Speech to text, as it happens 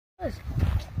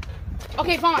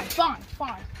Okay, fine.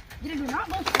 Do not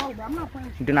go slow, bro. I'm not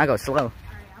playing. Do not go slow. Alright,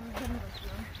 I'm gonna go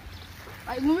slow.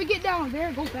 Like, when we get down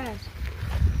there, go fast.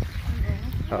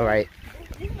 All right.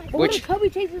 Which Chubby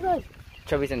chases us?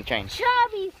 Chubby's in the train.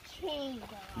 Chubby's changed.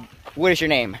 What is your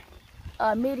name?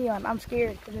 Medium. I'm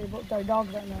scared because they're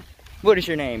dogs right now. What is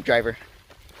your name, driver?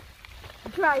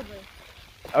 Driver.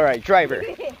 All right, driver.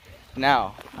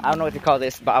 Now, I don't know what to call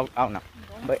this, but I don't know.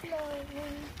 But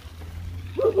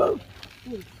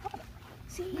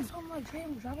See, it's on my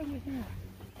train. Driving with him.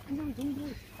 He's on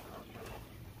dangerous.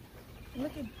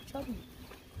 Look at Chubby.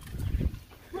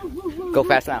 go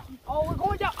fast now. Oh, we're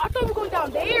going down. I thought we were going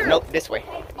down there. Nope, this way.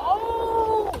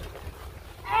 Oh!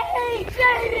 Hey,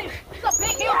 Jaden! It's a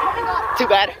big hill coming up. Too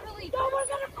bad. No, we're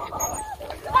gonna...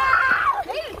 Ah!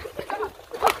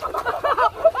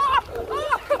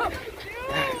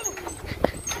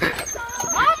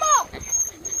 Mama!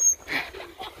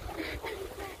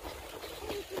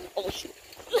 Oh shit.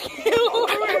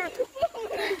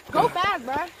 Go fast,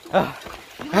 bro. Oh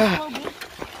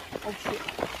shit.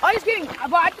 Oh, just kidding.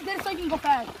 But I did it so you can go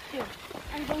fast. Here.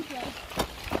 I'm going slow.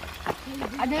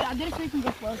 I did it so you can go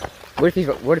slow. What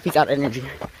if he's out of energy?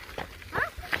 Huh?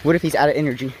 What if he's out of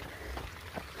energy?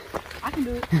 I can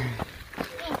do it.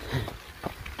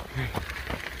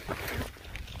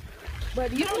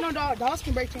 But you don't know dogs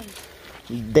can break chains.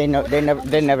 They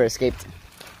never escaped.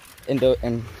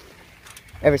 And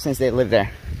ever since they lived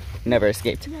there, never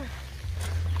escaped. No.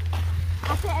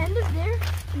 At the end of there,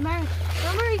 remember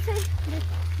he said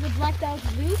the black dog's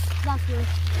loose? That's where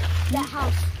that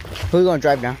house. Who's gonna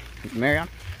drive now? Marion?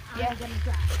 Yeah. I'm gonna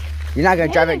drive. You're not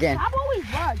gonna drive it again. I've always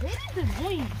brought. They need to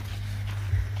annoying.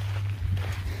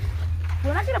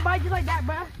 When I get a bike just like that,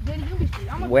 bro, then you be free.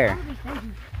 Where? I'm gonna be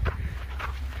stingy.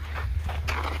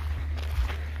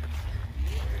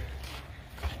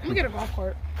 I'm gonna get a golf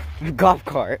cart. Golf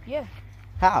cart? Yeah.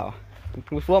 How?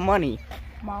 With what money?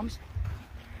 Mom's.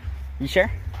 You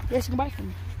sure? Yes, you can buy it for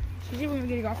me. She said we're gonna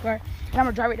get a golf cart, and I'm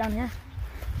gonna drive it down here.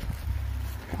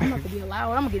 I'm not gonna be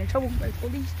allowed. I'm gonna get in trouble by the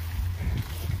police.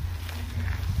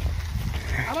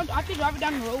 I have to drive it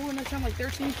down the road next time, like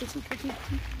 13, 15, 15,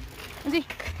 15. Let's see.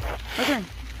 My turn.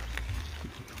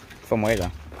 From where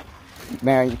though?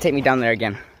 Marion, take me down there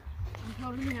again. I'm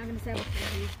probably not gonna say what to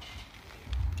do.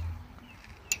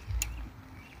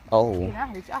 Oh.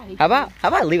 Yeah, I hate How about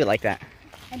I leave it like that?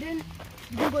 And then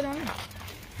you can go down here.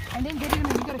 And then get in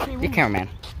and you gotta stay room. You're cameraman.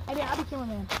 And then I'll be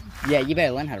cameraman. Yeah, you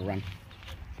better learn how to run.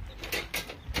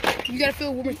 You gotta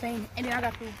feel woman's pain, and then I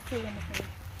gotta feel woman's pain.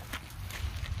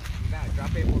 You gotta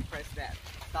drop it or press that.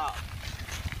 Stop.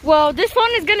 Well, this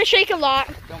phone is gonna shake a lot.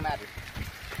 Don't matter.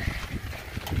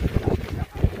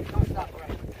 Don't stop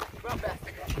running. Run fast.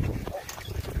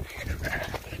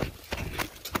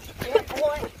 Yeah,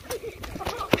 boy.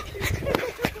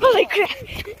 Holy crap!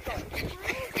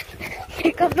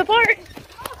 Here comes the part.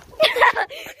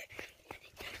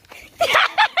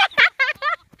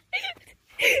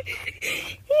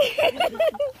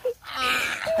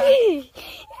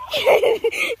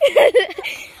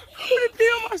 I'm gonna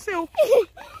feel myself.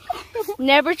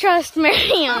 Never trust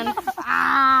Marion.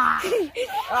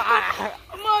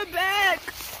 My back.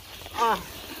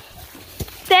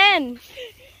 10.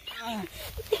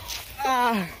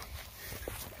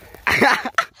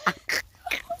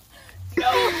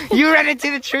 You ran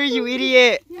into the tree, you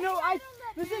idiot. You know,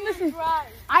 listen.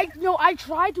 I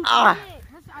tried to turn it.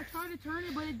 Listen, I tried to turn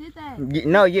it, but it did that. You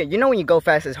know when you go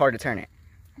fast, it's hard to turn it.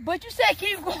 But you said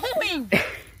keep going.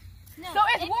 No, So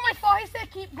it's woman's fault. He said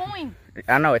keep going.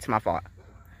 I know it's my fault.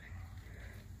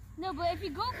 no, but if you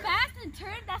go fast and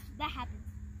turn, that happens.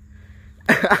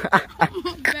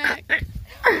 Back.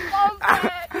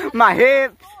 My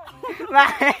hips. My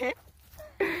hips.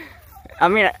 I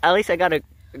mean, at least I got a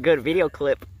good video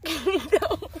clip.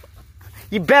 No.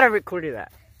 You better record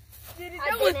that.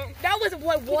 That was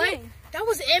what? That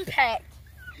was impact.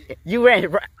 You ran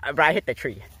right hit the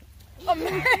tree. Oh,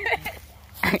 man.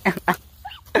 I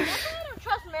don't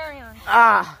trust Marion.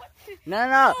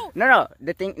 No.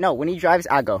 The thing, no. When he drives,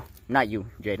 I go. Not you,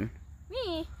 Jaden.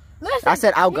 Me? Listen, I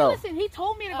said I'll go. Listen, he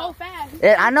told me to go fast.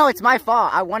 I know it's my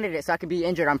fault. I wanted it so I could be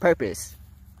injured on purpose.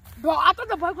 Bro, I thought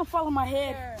the bike would fall on my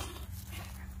head.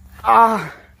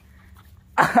 Ah.